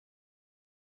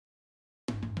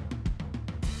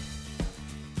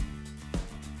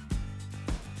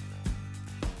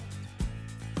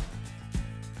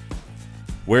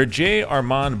Where J.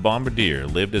 Armand Bombardier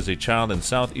lived as a child in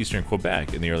southeastern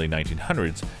Quebec in the early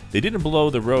 1900s, they didn't blow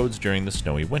the roads during the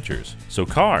snowy winters, so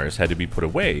cars had to be put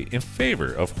away in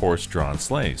favor of horse-drawn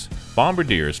sleighs.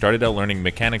 Bombardier started out learning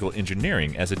mechanical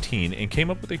engineering as a teen and came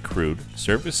up with a crude,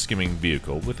 surface-skimming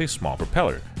vehicle with a small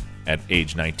propeller. At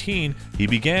age 19, he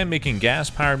began making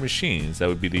gas-powered machines that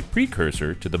would be the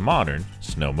precursor to the modern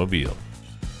snowmobile.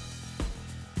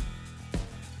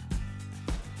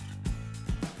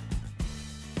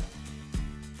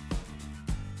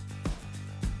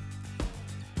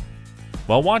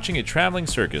 While watching a traveling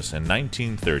circus in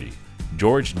 1930,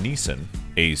 George Neeson,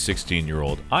 a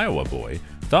 16-year-old Iowa boy,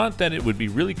 thought that it would be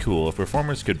really cool if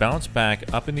performers could bounce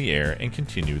back up in the air and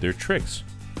continue their tricks.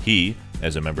 He,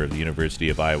 as a member of the University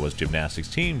of Iowa's gymnastics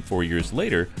team 4 years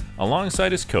later,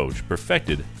 alongside his coach,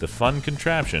 perfected the fun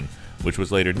contraption, which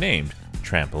was later named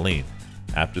trampoline,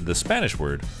 after the Spanish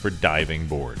word for diving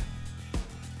board.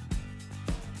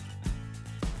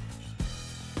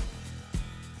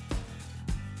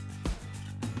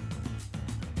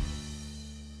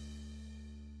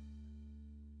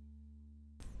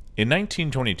 In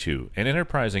 1922, an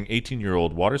enterprising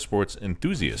 18-year-old water sports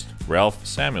enthusiast, Ralph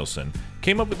Samuelson,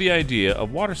 came up with the idea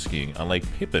of water skiing on Lake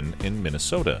Pipin in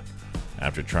Minnesota.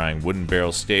 After trying wooden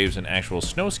barrel staves and actual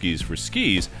snow skis for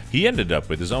skis, he ended up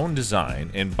with his own design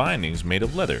and bindings made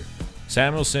of leather.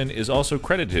 Samuelson is also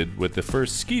credited with the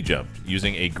first ski jump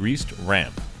using a greased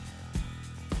ramp.